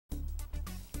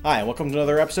Hi, and welcome to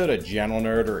another episode of General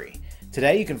Nerdery.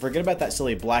 Today you can forget about that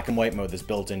silly black and white mode that's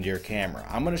built into your camera.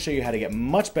 I'm going to show you how to get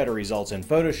much better results in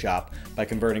Photoshop by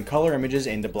converting color images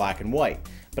into black and white.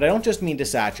 But I don't just mean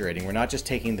desaturating, we're not just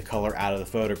taking the color out of the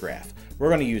photograph. We're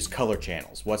going to use color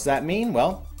channels. What's that mean?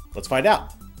 Well, let's find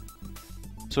out.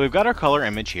 So we've got our color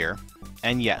image here,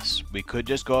 and yes, we could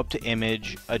just go up to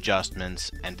Image, Adjustments,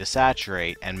 and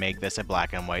Desaturate and make this a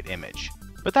black and white image.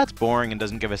 But that's boring and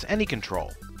doesn't give us any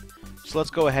control. So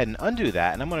let's go ahead and undo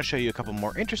that, and I'm going to show you a couple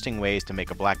more interesting ways to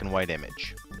make a black and white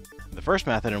image. The first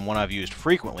method, and one I've used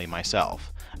frequently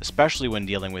myself, especially when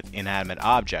dealing with inanimate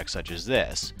objects such as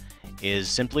this, is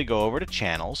simply go over to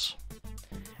Channels,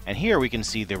 and here we can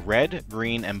see the red,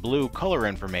 green, and blue color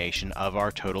information of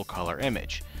our total color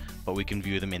image, but we can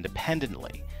view them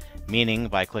independently, meaning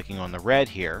by clicking on the red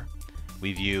here,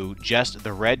 we view just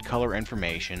the red color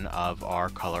information of our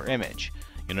color image.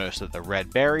 You'll notice that the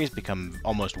red berries become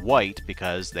almost white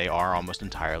because they are almost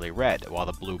entirely red, while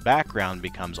the blue background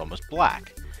becomes almost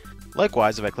black.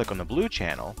 Likewise, if I click on the blue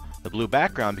channel, the blue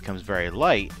background becomes very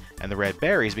light and the red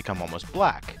berries become almost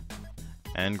black.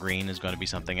 And green is going to be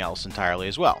something else entirely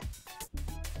as well.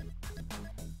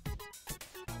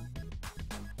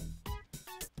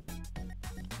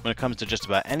 When it comes to just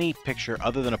about any picture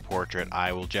other than a portrait,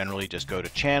 I will generally just go to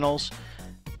Channels,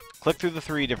 click through the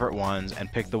three different ones,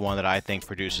 and pick the one that I think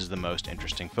produces the most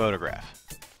interesting photograph.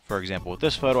 For example, with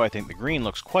this photo, I think the green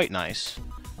looks quite nice,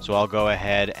 so I'll go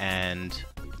ahead and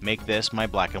make this my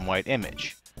black and white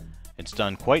image. It's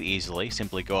done quite easily.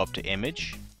 Simply go up to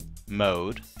Image,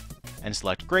 Mode, and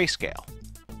select Grayscale.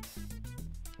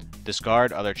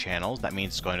 Discard other channels. That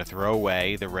means it's going to throw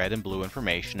away the red and blue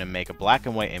information and make a black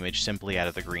and white image simply out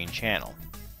of the green channel.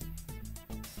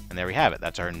 And there we have it.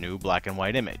 That's our new black and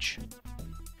white image.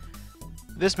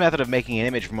 This method of making an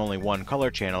image from only one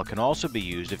color channel can also be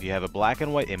used if you have a black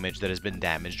and white image that has been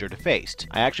damaged or defaced.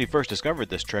 I actually first discovered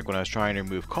this trick when I was trying to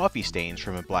remove coffee stains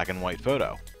from a black and white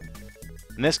photo.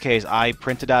 In this case, I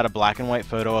printed out a black and white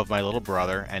photo of my little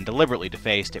brother and deliberately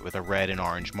defaced it with a red and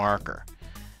orange marker.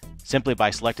 Simply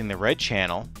by selecting the red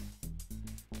channel,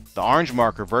 the orange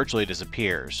marker virtually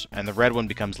disappears, and the red one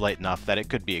becomes light enough that it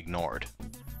could be ignored.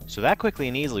 So that quickly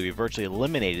and easily we virtually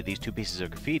eliminated these two pieces of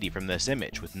graffiti from this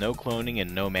image with no cloning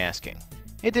and no masking.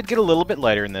 It did get a little bit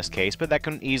lighter in this case, but that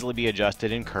can easily be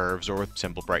adjusted in curves or with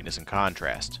simple brightness and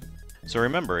contrast. So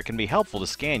remember, it can be helpful to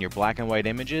scan your black and white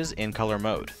images in color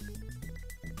mode.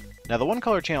 Now the one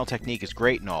color channel technique is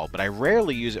great and all, but I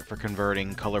rarely use it for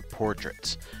converting color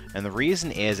portraits, and the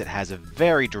reason is it has a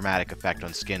very dramatic effect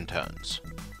on skin tones.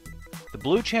 The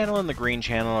blue channel and the green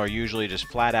channel are usually just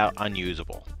flat out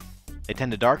unusable. They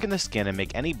tend to darken the skin and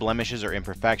make any blemishes or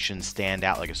imperfections stand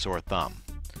out like a sore thumb.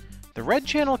 The red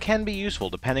channel can be useful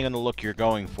depending on the look you're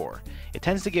going for. It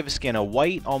tends to give skin a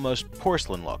white, almost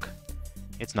porcelain look.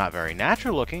 It's not very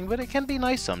natural looking, but it can be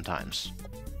nice sometimes.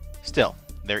 Still,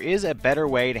 there is a better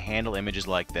way to handle images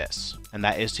like this, and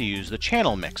that is to use the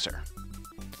channel mixer.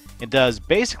 It does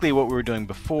basically what we were doing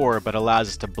before, but allows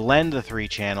us to blend the three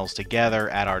channels together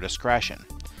at our discretion.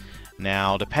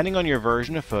 Now, depending on your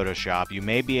version of Photoshop, you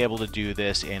may be able to do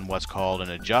this in what's called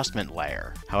an adjustment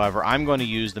layer. However, I'm going to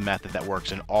use the method that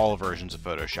works in all versions of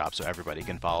Photoshop so everybody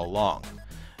can follow along.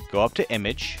 Go up to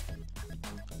Image,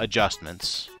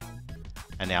 Adjustments,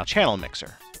 and now Channel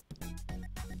Mixer.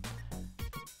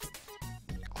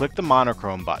 Click the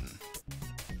monochrome button.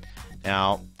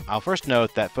 Now, I'll first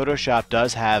note that Photoshop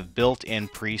does have built-in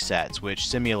presets which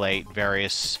simulate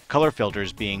various color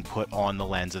filters being put on the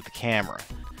lens of the camera.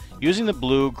 Using the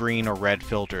blue, green, or red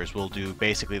filters will do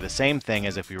basically the same thing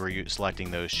as if we were selecting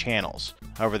those channels.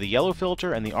 However, the yellow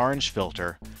filter and the orange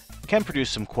filter can produce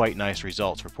some quite nice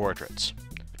results for portraits.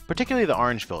 Particularly the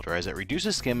orange filter, as it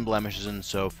reduces skin blemishes and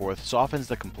so forth, softens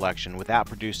the complexion without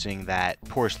producing that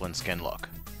porcelain skin look.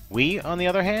 We, on the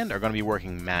other hand, are going to be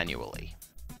working manually.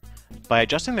 By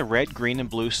adjusting the red, green, and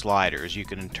blue sliders, you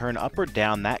can turn up or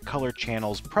down that color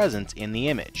channel's presence in the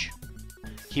image.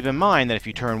 Keep in mind that if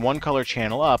you turn one color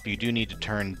channel up, you do need to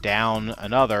turn down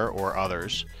another or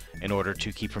others in order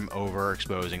to keep from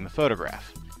overexposing the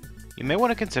photograph. You may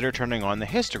want to consider turning on the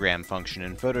histogram function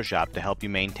in Photoshop to help you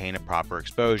maintain a proper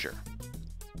exposure.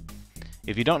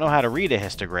 If you don't know how to read a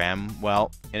histogram,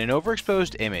 well, in an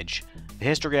overexposed image, the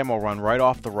histogram will run right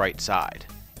off the right side.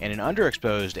 In an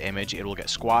underexposed image, it will get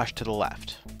squashed to the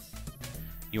left.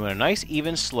 You want a nice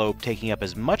even slope taking up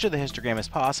as much of the histogram as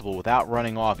possible without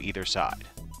running off either side.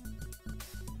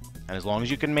 And as long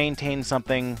as you can maintain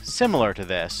something similar to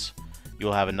this, you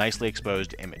will have a nicely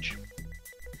exposed image.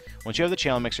 Once you have the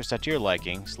channel mixer set to your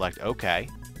liking, select OK,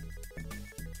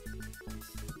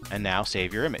 and now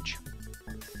save your image.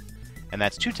 And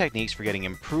that's 2 techniques for getting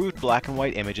improved black and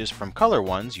white images from color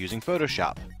ones using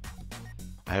Photoshop.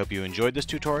 I hope you enjoyed this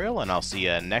tutorial, and I'll see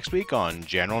you next week on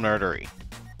General Nerdery.